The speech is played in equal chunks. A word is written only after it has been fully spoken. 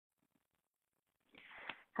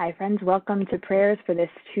Hi, friends. Welcome to prayers for this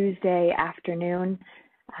Tuesday afternoon.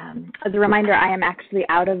 As a reminder, I am actually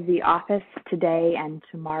out of the office today and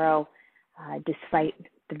tomorrow, despite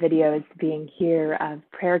the videos being here of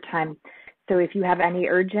prayer time. So if you have any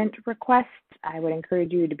urgent requests, I would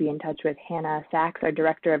encourage you to be in touch with Hannah Sachs, our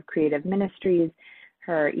Director of Creative Ministries.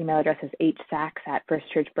 Her email address is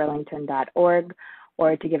hsachs@firstchurchburlington.org,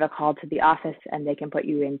 or to give a call to the office and they can put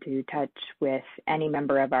you into touch with any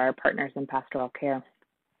member of our partners in pastoral care.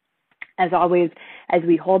 As always, as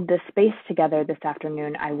we hold this space together this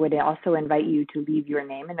afternoon, I would also invite you to leave your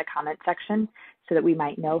name in the comment section so that we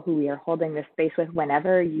might know who we are holding this space with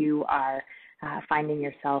whenever you are finding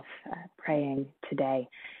yourself praying today.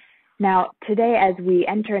 Now, today, as we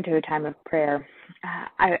enter into a time of prayer,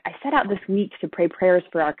 I set out this week to pray prayers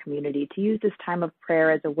for our community, to use this time of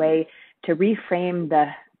prayer as a way to reframe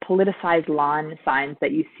the politicized lawn signs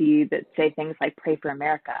that you see that say things like "Pray for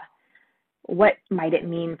America." What might it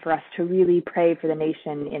mean for us to really pray for the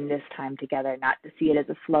nation in this time together, not to see it as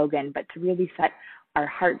a slogan, but to really set our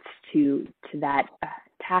hearts to that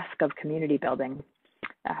task of community building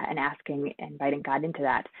and inviting God into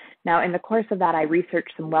that. Now, in the course of that, I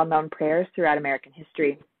researched some well-known prayers throughout American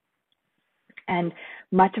history. And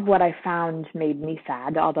much of what I found made me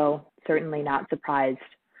sad, although certainly not surprised.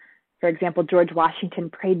 For example, George Washington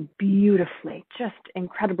prayed beautifully, just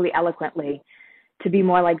incredibly eloquently, to be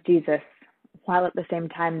more like Jesus, while at the same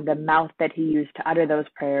time the mouth that he used to utter those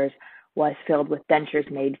prayers was filled with dentures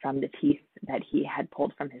made from the teeth that he had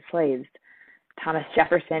pulled from his slaves. Thomas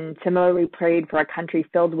Jefferson similarly prayed for a country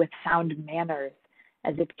filled with sound manners,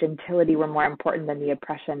 as if gentility were more important than the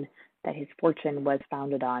oppression that his fortune was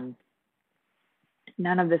founded on.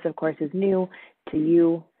 None of this, of course, is new to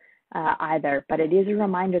you either, but it is a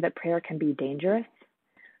reminder that prayer can be dangerous.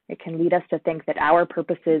 It can lead us to think that our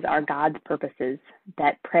purposes are God's purposes,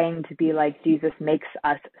 that praying to be like Jesus makes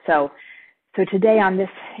us so. So today, on this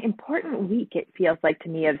important week, it feels like to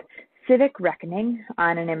me, of civic reckoning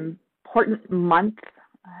on an important month,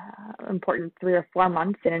 important 3 or 4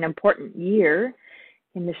 months in an important year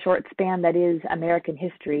in the short span that is American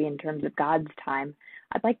history in terms of God's time,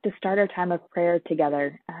 I'd like to start our time of prayer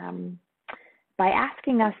together by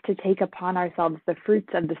asking us to take upon ourselves the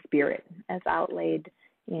fruits of the Spirit as outlaid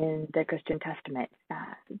in the Christian Testament,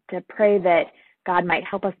 to pray that God might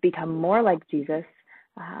help us become more like Jesus,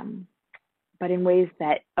 but in ways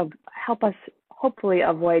that help us hopefully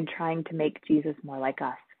avoid trying to make Jesus more like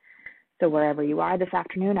us. So wherever you are this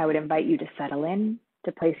afternoon, I would invite you to settle in,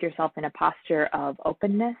 to place yourself in a posture of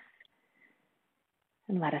openness,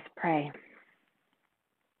 and let us pray.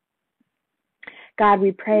 God,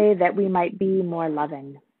 we pray that we might be more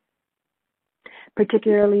loving,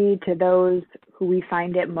 particularly to those who we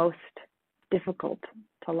find it most difficult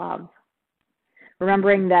to love.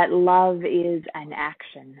 Remembering that love is an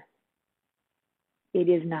action. It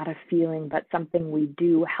is not a feeling, but something we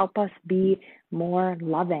do. Help us be more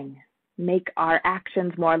loving. Make our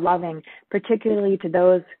actions more loving, particularly to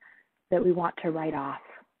those that we want to write off,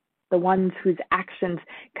 the ones whose actions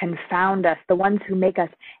confound us, the ones who make us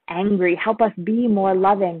angry. Help us be more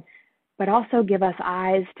loving, but also give us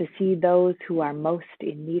eyes to see those who are most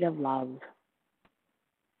in need of love.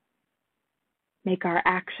 Make our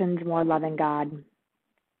actions more loving, God.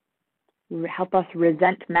 Help us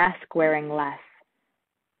resent mask wearing less.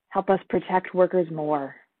 Help us protect workers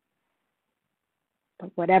more. But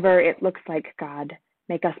whatever it looks like, God,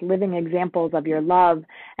 make us living examples of your love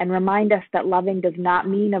and remind us that loving does not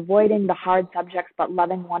mean avoiding the hard subjects, but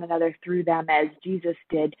loving one another through them as Jesus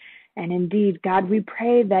did. And indeed, God, we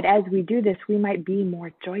pray that as we do this, we might be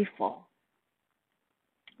more joyful.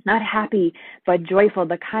 Not happy, but joyful,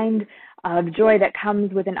 the kind of joy that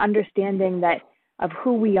comes with an understanding of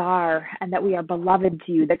who we are and that we are beloved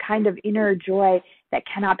to you, the kind of inner joy that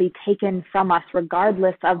cannot be taken from us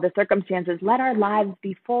regardless of the circumstances. Let our lives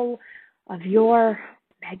be full of your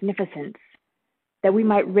magnificence, that we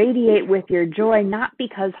might radiate with your joy, not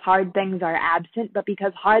because hard things are absent, but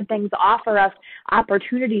because hard things offer us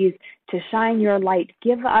opportunities to shine your light.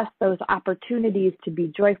 Give us those opportunities to be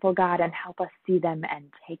joyful, God, and help us see them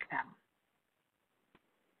and take them.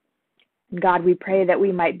 And God, we pray that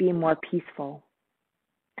we might be more peaceful,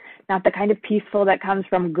 not the kind of peaceful that comes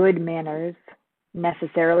from good manners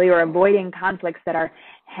necessarily, or avoiding conflicts that are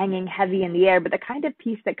hanging heavy in the air, but the kind of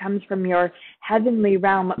peace that comes from your heavenly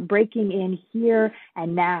realm breaking in here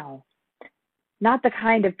and now. Not the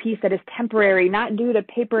kind of peace that is temporary, not due to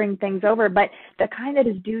papering things over, but the kind that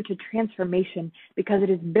is due to transformation because it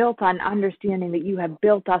is built on understanding that you have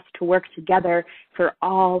built us to work together for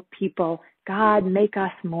all people. God, make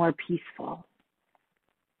us more peaceful.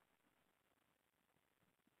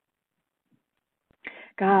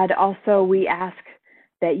 God, also we ask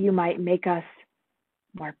that you might make us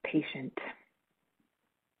more patient.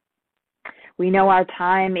 We know our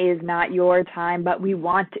time is not your time, but we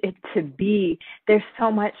want it to be. There's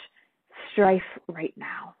so much strife right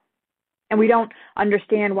now. And we don't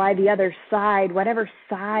understand why the other side, whatever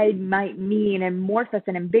side might mean, amorphous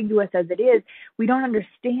and ambiguous as it is, we don't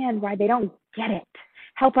understand why they don't get it.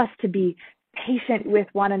 Help us to be patient with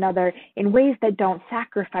one another in ways that don't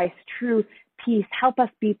sacrifice true peace. Help us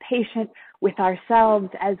be patient with ourselves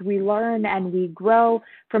as we learn and we grow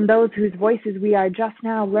from those whose voices we are just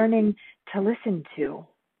now learning to listen to.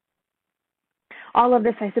 All of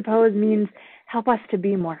this, I suppose, means help us to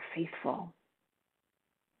be more faithful,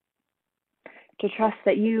 to trust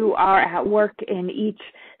that you are at work in each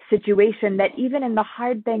situation, that even in the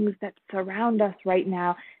hard things that surround us right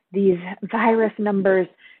now, these virus numbers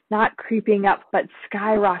not creeping up but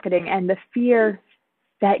skyrocketing, and the fear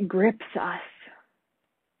that grips us,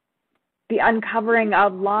 the uncovering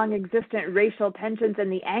of long existent racial tensions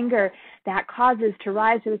and the anger that causes to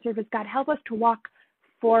rise to the surface. God, help us to walk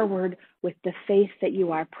forward with the faith that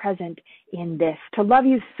you are present in this, to love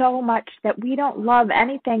you so much that we don't love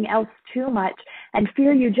anything else too much, and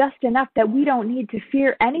fear you just enough that we don't need to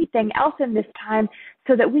fear anything else in this time,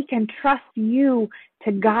 so that we can trust you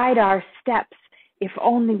to guide our steps if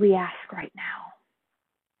only we ask right now.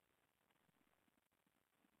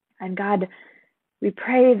 And God, we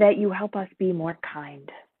pray that you help us be more kind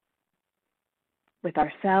with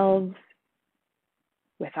ourselves,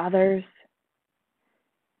 with others,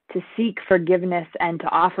 to seek forgiveness and to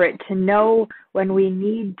offer it, to know when we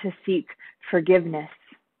need to seek forgiveness,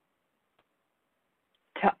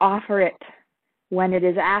 to offer it when it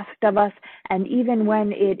is asked of us and even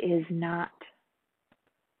when it is not.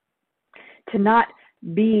 To not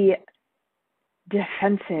be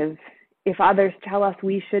defensive if others tell us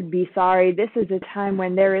we should be sorry. This is a time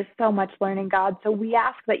when there is so much learning, God. So we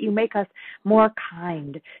ask that you make us more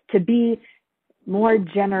kind, to be more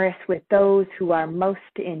generous with those who are most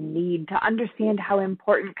in need, to understand how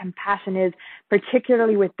important compassion is,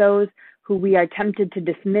 particularly with those who we are tempted to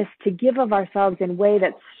dismiss, to give of ourselves in a way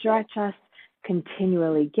that stretch us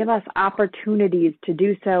continually. Give us opportunities to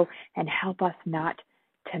do so and help us not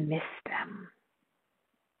to miss them.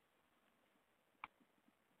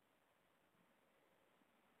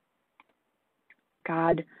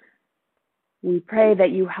 God, we pray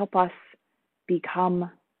that you help us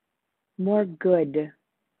become more good,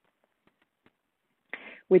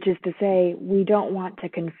 which is to say, we don't want to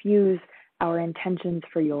confuse our intentions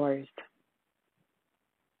for yours.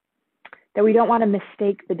 That we don't want to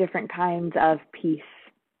mistake the different kinds of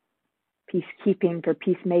peacekeeping for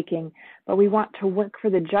peacemaking, but we want to work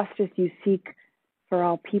for the justice you seek for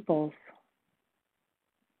all peoples.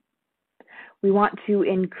 We want to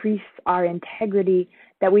increase our integrity,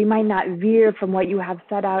 that we might not veer from what you have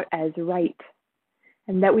set out as right,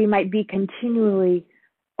 and that we might be continually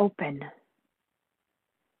open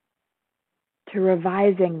to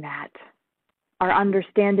revising that, our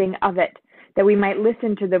understanding of it, that we might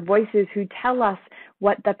listen to the voices who tell us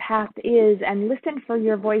what the path is and listen for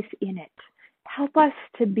your voice in it. Help us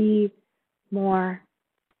to be more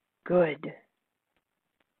good,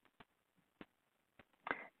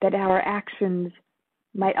 that our actions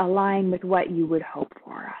might align with what you would hope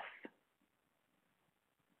for us.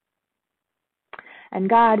 And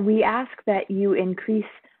God, we ask that you increase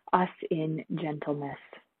us in gentleness,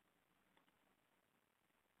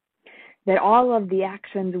 that all of the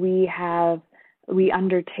actions we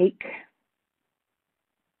undertake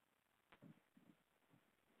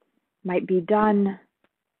might be done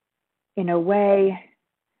in a way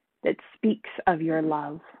that speaks of your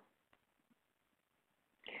love,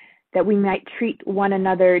 that we might treat one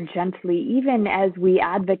another gently, even as we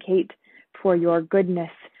advocate for your goodness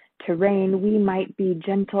to reign. We might be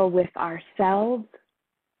gentle with ourselves,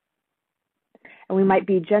 and we might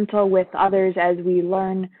be gentle with others as we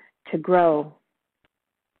learn to grow.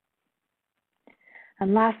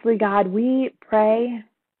 And lastly, God, we pray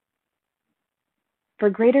for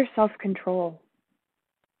greater self-control.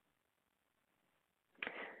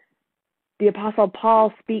 The Apostle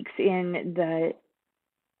Paul speaks in the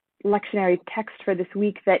lectionary text for this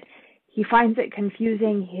week that he finds it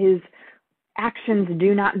confusing. His actions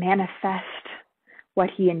do not manifest what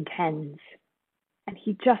he intends. And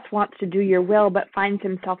he just wants to do your will, but finds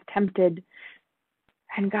himself tempted.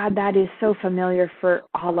 And God, that is so familiar for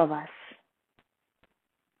all of us.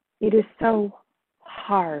 It is so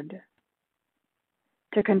hard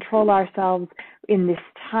to control ourselves in this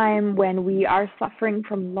time when we are suffering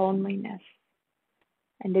from loneliness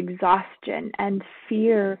and exhaustion and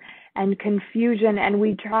fear and confusion, and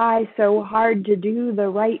we try so hard to do the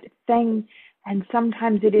right thing, and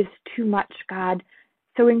sometimes it is too much, God.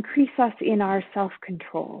 So increase us in our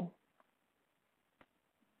self-control.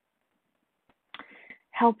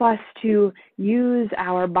 Help us to use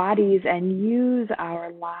our bodies and use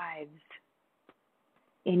our lives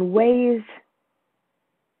in ways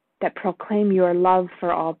that proclaim your love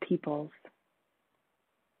for all peoples,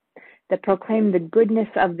 that proclaim the goodness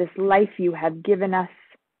of this life you have given us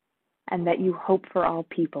and that you hope for all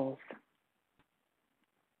peoples.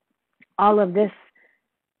 All of this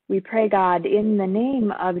we pray, God, in the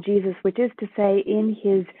name of Jesus, which is to say, in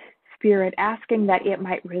his Spirit, asking that it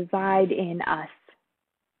might reside in us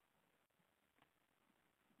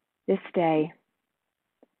this day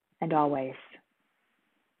and always.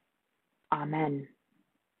 Amen.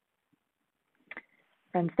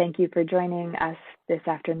 Friends, thank you for joining us this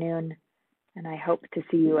afternoon, and I hope to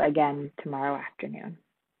see you again tomorrow afternoon.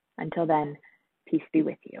 Until then, peace be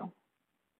with you.